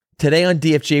Today on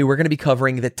DFG, we're going to be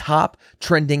covering the top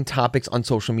trending topics on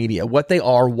social media, what they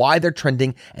are, why they're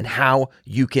trending, and how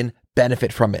you can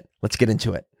benefit from it. Let's get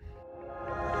into it.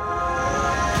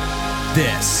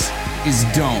 This is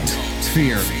Don't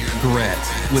Fear Grit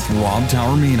with Rob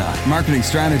Taormina. Marketing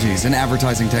strategies and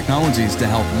advertising technologies to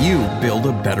help you build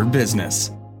a better business.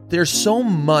 There's so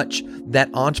much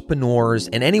that entrepreneurs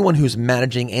and anyone who's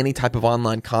managing any type of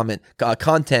online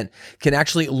content can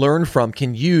actually learn from,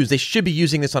 can use. They should be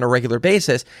using this on a regular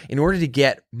basis in order to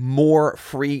get more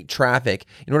free traffic,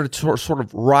 in order to sort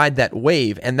of ride that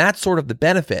wave. And that's sort of the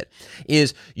benefit,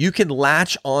 is you can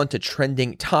latch on to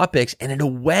trending topics and in a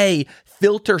way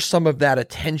filter some of that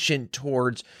attention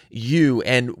towards you.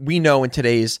 And we know in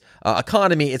today's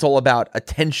economy, it's all about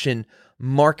attention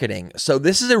marketing. So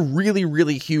this is a really,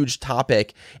 really huge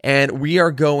topic, and we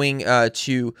are going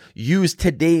to use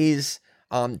today's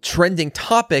trending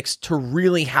topics to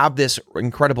really have this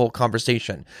incredible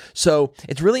conversation. So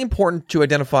it's really important to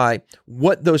identify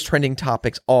what those trending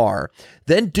topics are,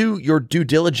 then do your due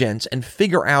diligence and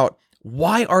figure out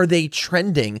why are they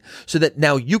trending, so that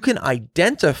now you can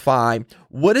identify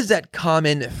what is that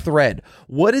common thread?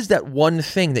 What is that one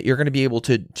thing that you're going to be able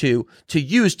to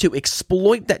use to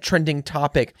exploit that trending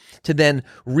topic to then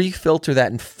refilter that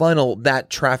and funnel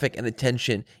that traffic and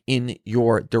attention in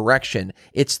your direction?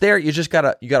 It's there. You just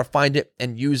gotta find it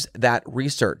and use that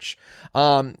research.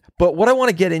 But what I want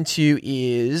to get into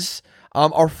is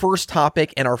our first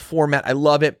topic and our format. I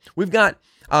love it. We've got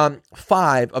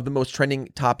 5 of the most trending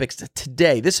topics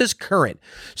today. This is current.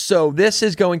 So this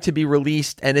is going to be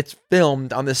released and it's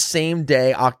filmed on the same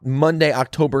day, Monday,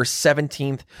 October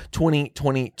 17th,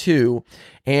 2022.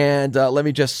 And let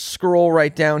me just scroll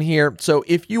right down here. So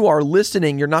if you are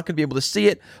listening, you're not going to be able to see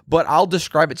it, but I'll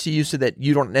describe it to you so that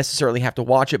you don't necessarily have to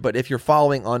watch it. But if you're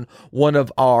following on one of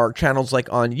our channels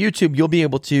like on YouTube, you'll be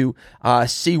able to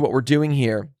see what we're doing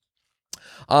here.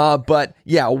 But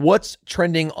yeah, what's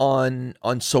trending on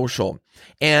social?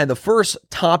 And the first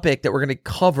topic that we're going to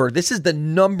cover, this is the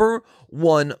number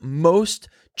one most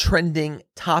trending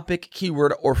topic,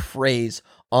 keyword, or phrase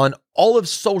on all of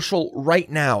social right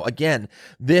now. Again,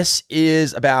 this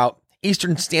is about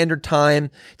Eastern Standard Time.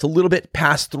 It's a little bit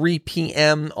past 3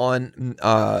 p.m. on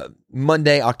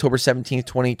Monday, October 17th,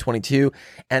 2022.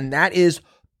 And that is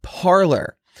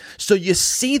Parler. So you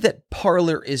see that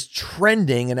Parler is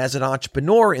trending, and as an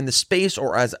entrepreneur in the space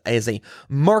or as a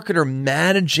marketer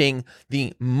managing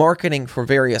the marketing for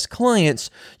various clients,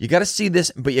 you got to see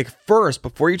this, but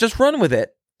before you just run with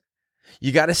it,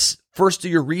 you got to first do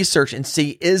your research and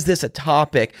see, is this a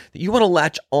topic that you want to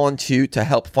latch onto to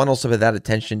help funnel some of that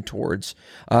attention towards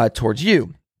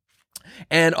you?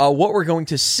 And what we're going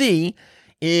to see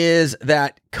is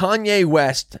that Kanye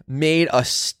West made a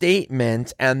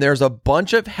statement, and there's a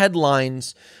bunch of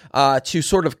headlines to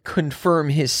sort of confirm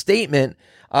his statement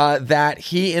that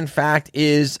he, in fact,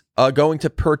 is going to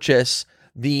purchase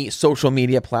the social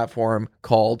media platform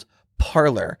called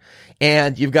Parler.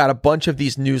 And you've got a bunch of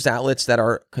these news outlets that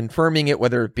are confirming it,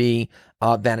 whether it be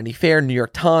Vanity Fair, New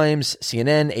York Times,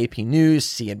 CNN, AP News,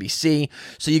 CNBC.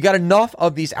 So you got enough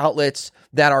of these outlets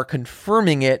that are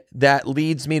confirming it that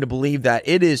leads me to believe that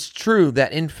it is true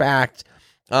that, in fact,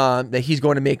 that he's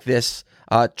going to make this,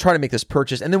 try to make this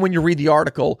purchase. And then when you read the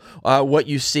article, what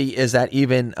you see is that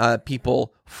even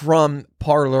people from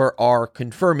Parler are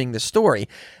confirming the story.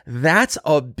 That's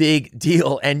a big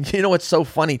deal. And you know what's so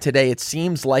funny today? It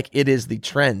seems like it is the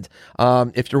trend.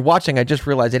 If you're watching, I just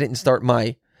realized I didn't start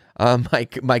my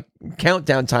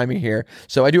countdown timer here,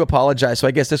 so I do apologize. So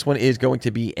I guess this one is going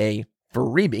to be a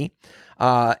freebie.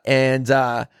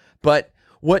 But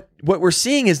what we're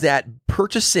seeing is that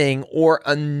purchasing or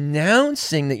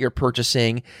announcing that you're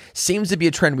purchasing seems to be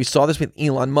a trend. We saw this with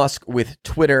Elon Musk with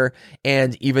Twitter,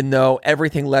 and even though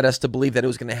everything led us to believe that it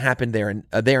was going to happen there and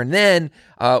then,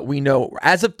 we know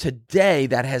as of today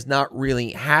that has not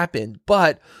really happened.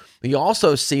 But we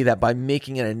also see that by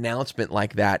making an announcement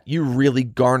like that, you really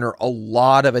garner a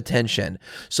lot of attention.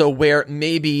 So where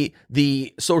maybe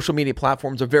the social media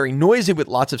platforms are very noisy with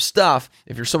lots of stuff,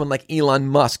 if you're someone like Elon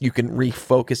Musk, you can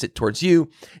refocus it towards you.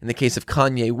 In the case of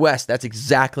Kanye West, that's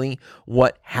exactly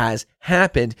what has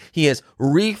happened. He has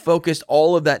refocused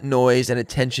all of that noise and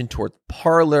attention toward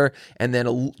Parler, and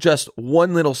then just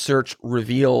one little search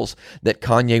reveals that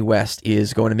Kanye West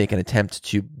is going to make an attempt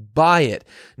to buy it.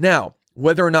 Now,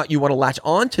 whether or not you want to latch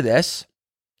on to this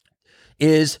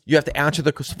is you have to answer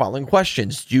the following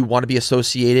questions. Do you want to be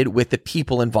associated with the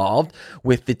people involved,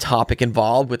 with the topic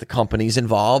involved, with the companies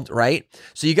involved, right?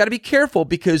 So you got to be careful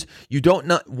because you don't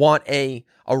not want a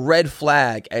red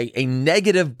flag, a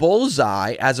negative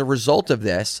bullseye as a result of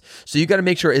this. So you got to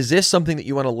make sure, is this something that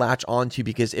you want to latch onto?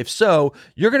 Because if so,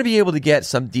 you're going to be able to get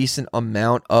some decent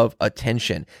amount of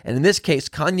attention. And in this case,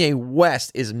 Kanye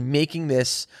West is making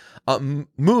this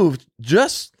move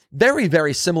just very,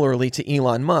 very similarly to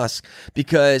Elon Musk,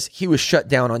 because he was shut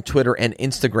down on Twitter and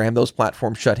Instagram. Those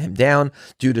platforms shut him down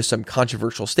due to some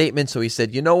controversial statements. So he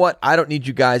said, you know what? I don't need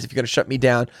you guys. If you're going to shut me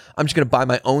down, I'm just going to buy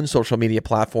my own social media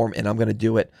platform and I'm going to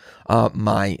do it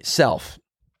myself.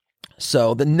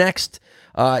 So the next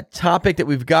topic that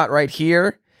we've got right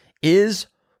here is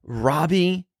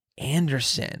Robbie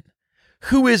Anderson.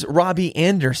 Who is Robbie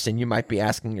Anderson, you might be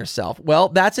asking yourself? Well,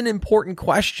 that's an important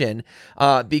question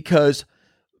because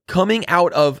coming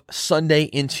out of Sunday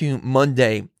into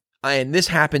Monday, and this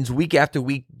happens week after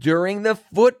week during the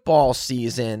football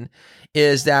season,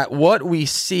 is that what we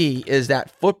see is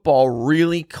that football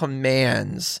really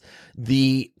commands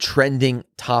the trending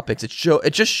topics. It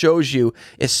just shows you,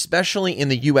 especially in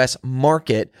the U.S.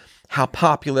 market, how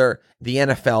popular the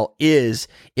NFL is.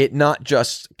 It not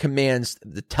just commands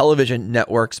the television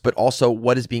networks, but also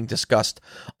what is being discussed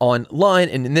online.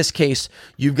 And in this case,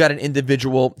 you've got an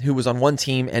individual who was on one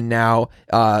team and now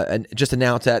just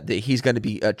announced that he's going to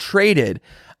be traded.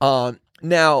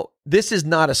 Now, this is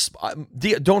not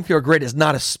Don't Feel Great is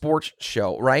not a sports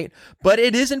show, right? But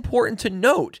it is important to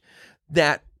note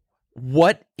that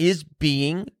what is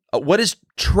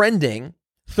trending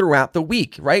throughout the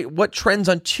week, right? What trends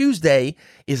on Tuesday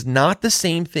is not the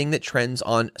same thing that trends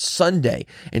on Sunday.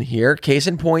 And here, case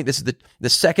in point, this is the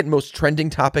second most trending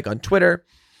topic on Twitter,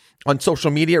 on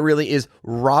social media, really, is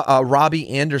Robbie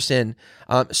Anderson.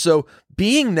 So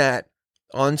being that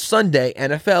on Sunday,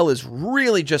 NFL is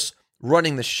really just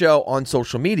running the show on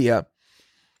social media,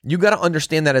 you got to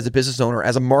understand that as a business owner,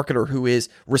 as a marketer who is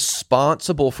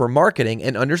responsible for marketing,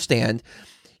 and understand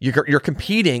you're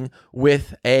competing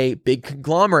with a big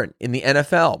conglomerate in the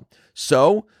NFL.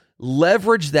 So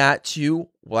leverage that to,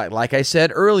 like I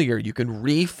said earlier, you can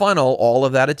refunnel all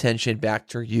of that attention back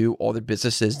to you, all the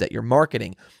businesses that you're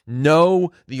marketing.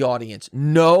 Know the audience,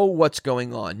 know what's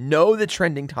going on, know the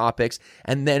trending topics,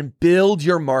 and then build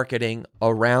your marketing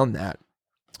around that.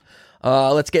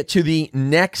 Let's get to the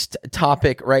next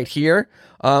topic right here.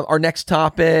 Our next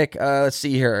topic, let's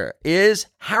see here, is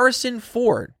Harrison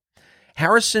Ford.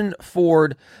 Harrison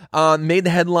Ford made the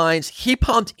headlines. He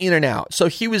pumped in and out. So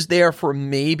he was there for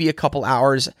maybe a couple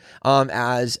hours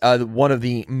as one of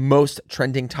the most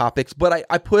trending topics. But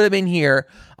I put him in here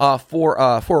for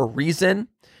a reason.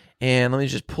 And let me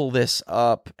just pull this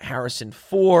up. Harrison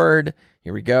Ford.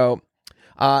 Here we go.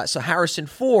 So Harrison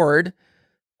Ford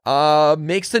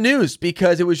makes the news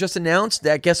because it was just announced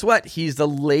that, guess what? He's the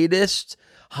latest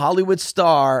Hollywood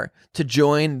star to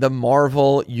join the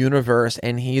Marvel universe,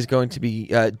 and he's going to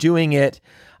be doing it,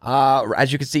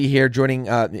 as you can see here, joining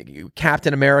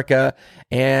Captain America,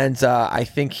 and I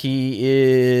think he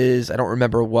is, I don't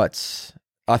remember what's,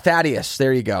 Thaddeus,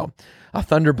 there you go,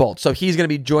 Thunderbolt. So he's going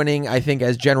to be joining, I think,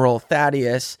 as General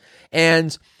Thaddeus,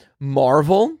 and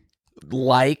Marvel,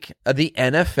 like the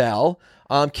NFL,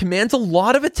 commands a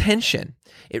lot of attention.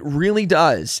 It really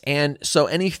does. And so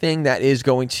anything that is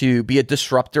going to be a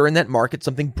disruptor in that market,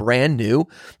 something brand new,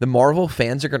 the Marvel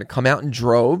fans are going to come out in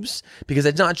droves, because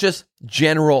it's not just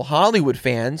general Hollywood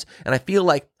fans. And I feel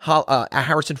like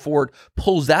Harrison Ford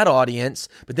pulls that audience,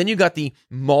 but then you got the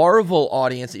Marvel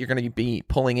audience that you're going to be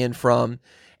pulling in from.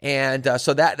 And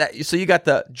so you got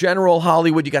the general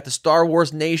Hollywood, you got the Star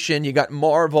Wars Nation, you got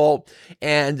Marvel,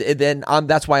 and then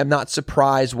that's why I'm not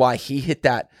surprised why he hit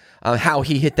that, how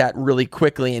he hit that really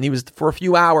quickly. And he was, for a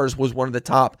few hours, was one of the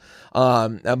top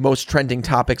most trending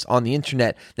topics on the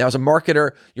internet. Now, as a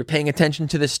marketer, you're paying attention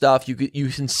to this stuff. You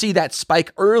can see that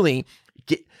spike early.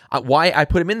 Why I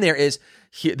put him in there is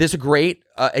there's a great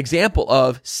example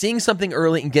of seeing something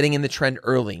early and getting in the trend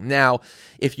early. Now,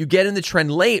 if you get in the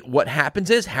trend late, what happens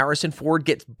is Harrison Ford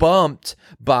gets bumped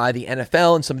by the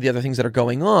NFL and some of the other things that are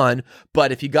going on.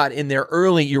 But if you got in there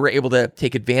early, you were able to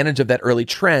take advantage of that early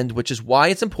trend, which is why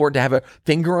it's important to have a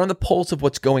finger on the pulse of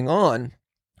what's going on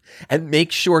and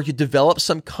make sure you develop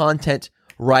some content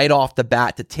right off the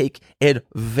bat to take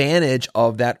advantage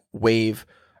of that wave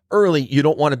early. You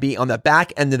don't want to be on the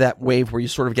back end of that wave where you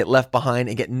sort of get left behind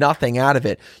and get nothing out of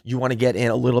it. You want to get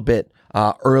in a little bit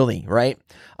early, right?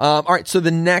 All right, so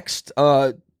the next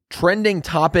trending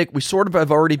topic, we sort of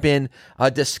have already been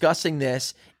discussing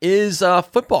this, is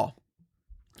football,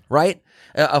 right?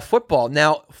 football.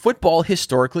 Now, football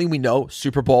historically, we know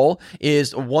Super Bowl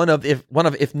is one of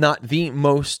if not the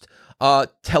most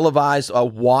televised,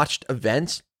 watched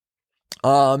events.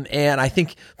 And I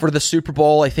think for the Super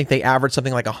Bowl, I think they average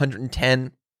something like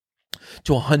 110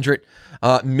 to 100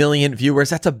 million viewers.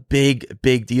 That's a big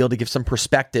deal. To give some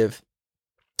perspective.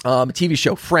 TV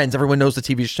show Friends, everyone knows the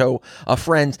TV show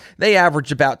Friends. They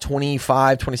average about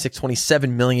 25, 26,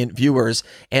 27 million viewers,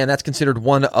 and that's considered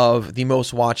one of the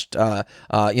most watched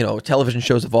television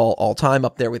shows of all time,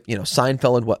 up there with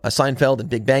Seinfeld and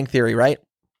Big Bang Theory, right?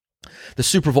 The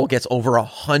Super Bowl gets over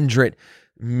 100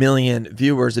 million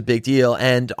viewers, a big deal.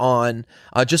 And on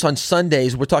just on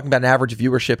Sundays, we're talking about an average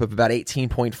viewership of about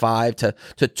 18.5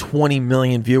 to 20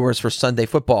 million viewers for Sunday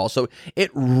football. So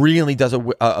it really does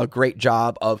a great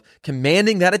job of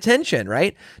commanding that attention,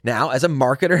 right? Now, as a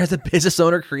marketer, as a business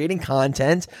owner creating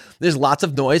content, there's lots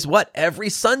of noise. Every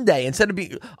Sunday, instead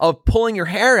of pulling your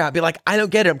hair out, be like, I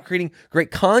don't get it, I'm creating great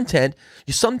content.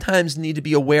 You sometimes need to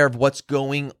be aware of what's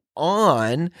going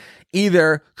on.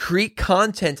 Either create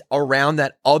content around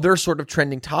that other sort of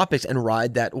trending topics and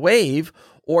ride that wave,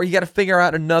 or you got to figure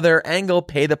out another angle,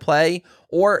 pay the play,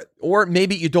 or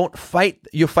maybe you fight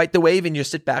the wave and you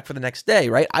sit back for the next day,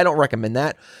 right? I don't recommend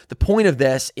that. The point of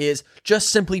this is just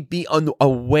simply be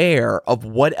unaware of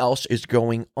what else is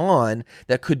going on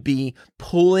that could be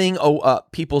pulling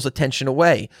people's attention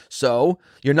away. So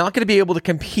you're not going to be able to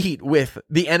compete with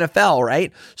the NFL,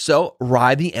 right? So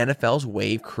ride the NFL's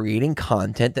wave, creating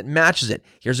content that matches it.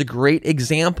 Here's a great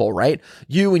example, right?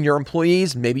 You and your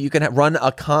employees, maybe you can run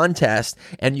a contest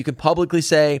and you can publicly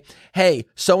say, hey,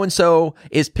 so-and-so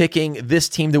is picking this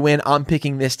team to win. I'm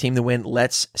picking this team to win.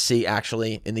 Let's see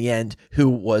actually in the end who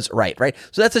was right?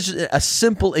 So that's just a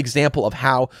simple example of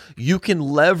how you can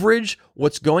leverage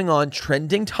what's going on,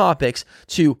 trending topics,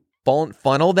 to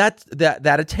funnel that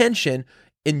attention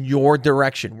in your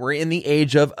direction. We're in the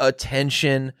age of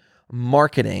attention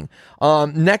marketing.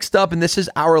 Next up, and this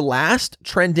is our last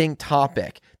trending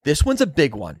topic. This one's a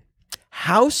big one.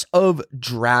 House of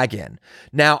Dragon.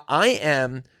 Now, I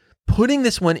am putting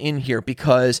this one in here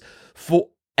because for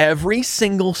every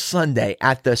single Sunday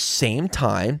at the same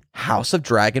time, House of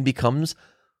Dragon becomes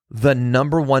the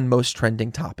number one most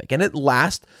trending topic, and it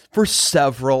lasts for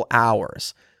several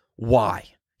hours. Why?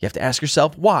 You have to ask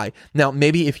yourself why. Now,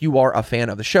 maybe if you are a fan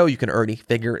of the show, you can already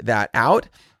figure that out.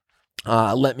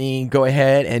 Let me go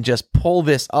ahead and just pull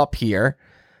this up here.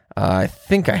 I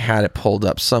think I had it pulled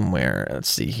up somewhere. Let's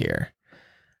see here.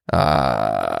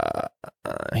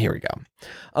 Here we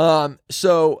go.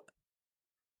 So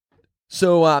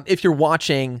if you're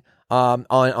watching on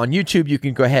YouTube, you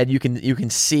can go ahead. You can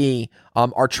see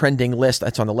our trending list.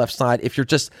 That's on the left side. If you're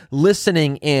just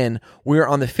listening in, we're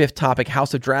on the 5th topic,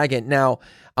 House of Dragon. Now,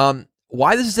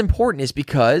 why this is important is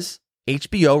because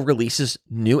HBO releases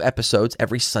new episodes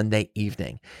every Sunday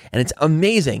evening, and it's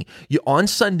amazing. On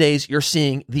Sundays, you're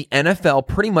seeing the NFL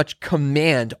pretty much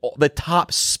command the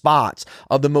top spots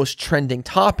of the most trending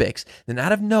topics. Then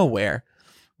out of nowhere,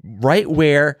 right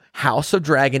where House of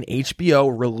Dragon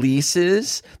HBO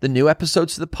releases the new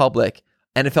episodes to the public,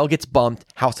 NFL gets bumped,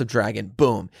 House of Dragon,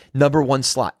 boom, number one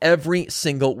slot every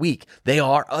single week. They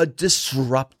are a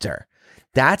disruptor.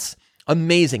 That's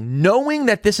amazing. Knowing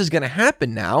that this is going to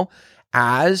happen now,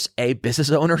 as a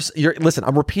business owner, listen,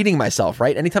 I'm repeating myself,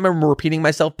 right? Anytime I'm repeating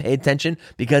myself, pay attention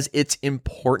because it's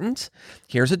important.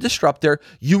 Here's a disruptor.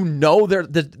 You know the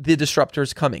disruptor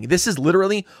is coming. This is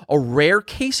literally a rare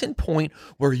case in point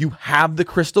where you have the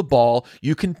crystal ball.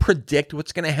 You can predict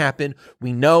what's going to happen.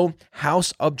 We know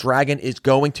House of Dragon is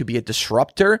going to be a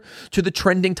disruptor to the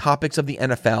trending topics of the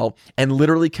NFL and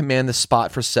literally command the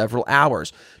spot for several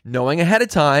hours. Knowing ahead of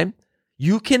time,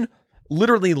 you can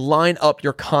literally line up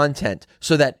your content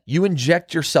so that you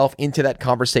inject yourself into that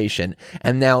conversation,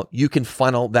 and now you can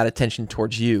funnel that attention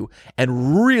towards you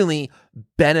and really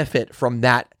benefit from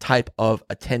that type of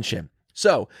attention.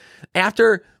 So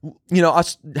after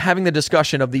us having the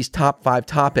discussion of these top 5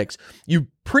 topics, you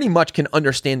pretty much can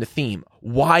understand the theme,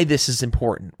 why this is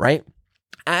important, right?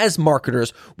 As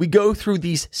marketers, we go through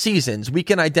these seasons. We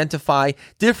can identify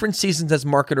different seasons as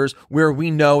marketers where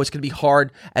we know it's going to be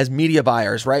hard as media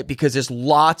buyers, right? Because there's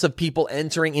lots of people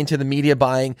entering into the media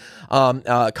buying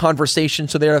conversation.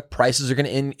 So their prices are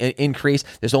going to increase.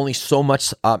 There's only so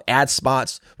much ad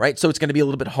spots, right? So it's going to be a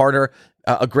little bit harder.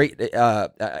 A great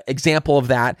example of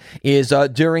that is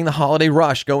during the holiday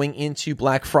rush, going into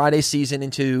Black Friday season,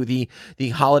 into the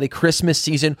holiday Christmas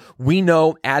season. We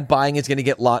know ad buying is going to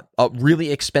get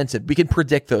really expensive. We can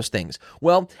predict those things.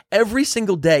 Well, every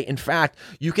single day, in fact,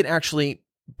 you can actually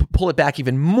pull it back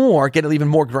even more, get it even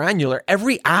more granular.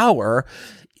 Every hour,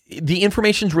 the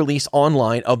information's released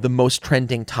online of the most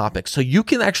trending topics. So you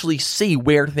can actually see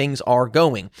where things are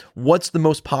going. What's the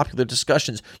most popular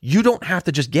discussions? You don't have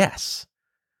to just guess,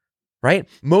 right?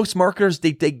 Most marketers,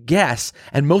 they guess,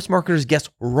 and most marketers guess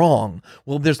wrong.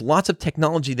 Well, there's lots of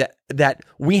technology that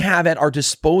we have at our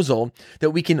disposal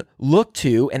that we can look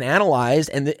to and analyze,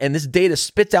 and this data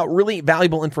spits out really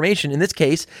valuable information. In this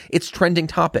case, it's trending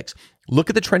topics. Look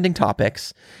at the trending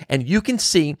topics and you can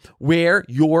see where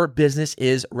your business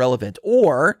is relevant.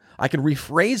 Or I can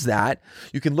rephrase that.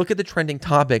 You can look at the trending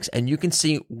topics and you can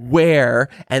see where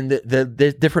and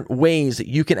the different ways that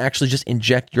you can actually just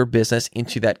inject your business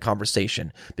into that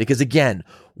conversation. Because again,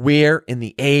 we're in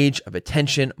the age of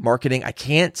attention marketing. I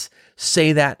can't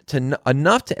say that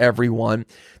enough to everyone.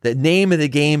 The name of the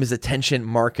game is attention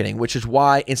marketing, which is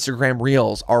why Instagram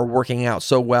Reels are working out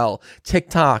so well.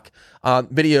 TikTok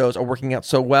videos are working out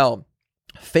so well.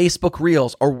 Facebook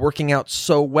Reels are working out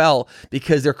so well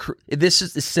because this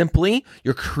is simply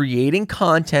you're creating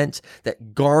content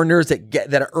that garners,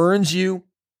 that earns you,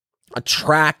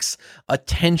 attracts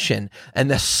attention,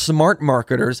 and the smart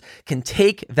marketers can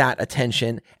take that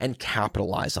attention and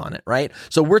capitalize on it, right?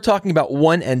 So we're talking about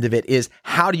one end of it is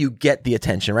how do you get the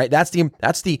attention, right? That's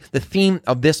the theme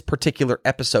of this particular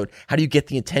episode. How do you get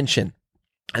the attention?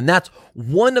 And that's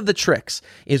one of the tricks,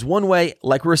 is one way,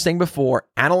 like we were saying before,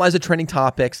 analyze the trending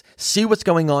topics, see what's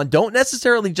going on. Don't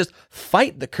necessarily just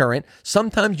fight the current.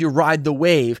 Sometimes you ride the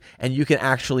wave and you can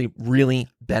actually really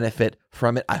benefit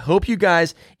from it. I hope you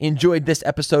guys enjoyed this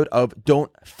episode of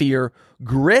Don't Fear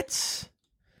Grit.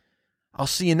 I'll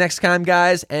see you next time,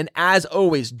 guys. And as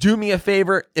always, do me a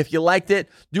favor. If you liked it,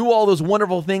 do all those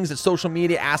wonderful things that social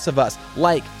media asks of us.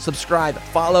 Like, subscribe,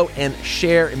 follow, and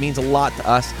share. It means a lot to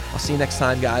us. I'll see you next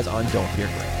time, guys, on Don't Fear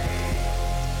Grit.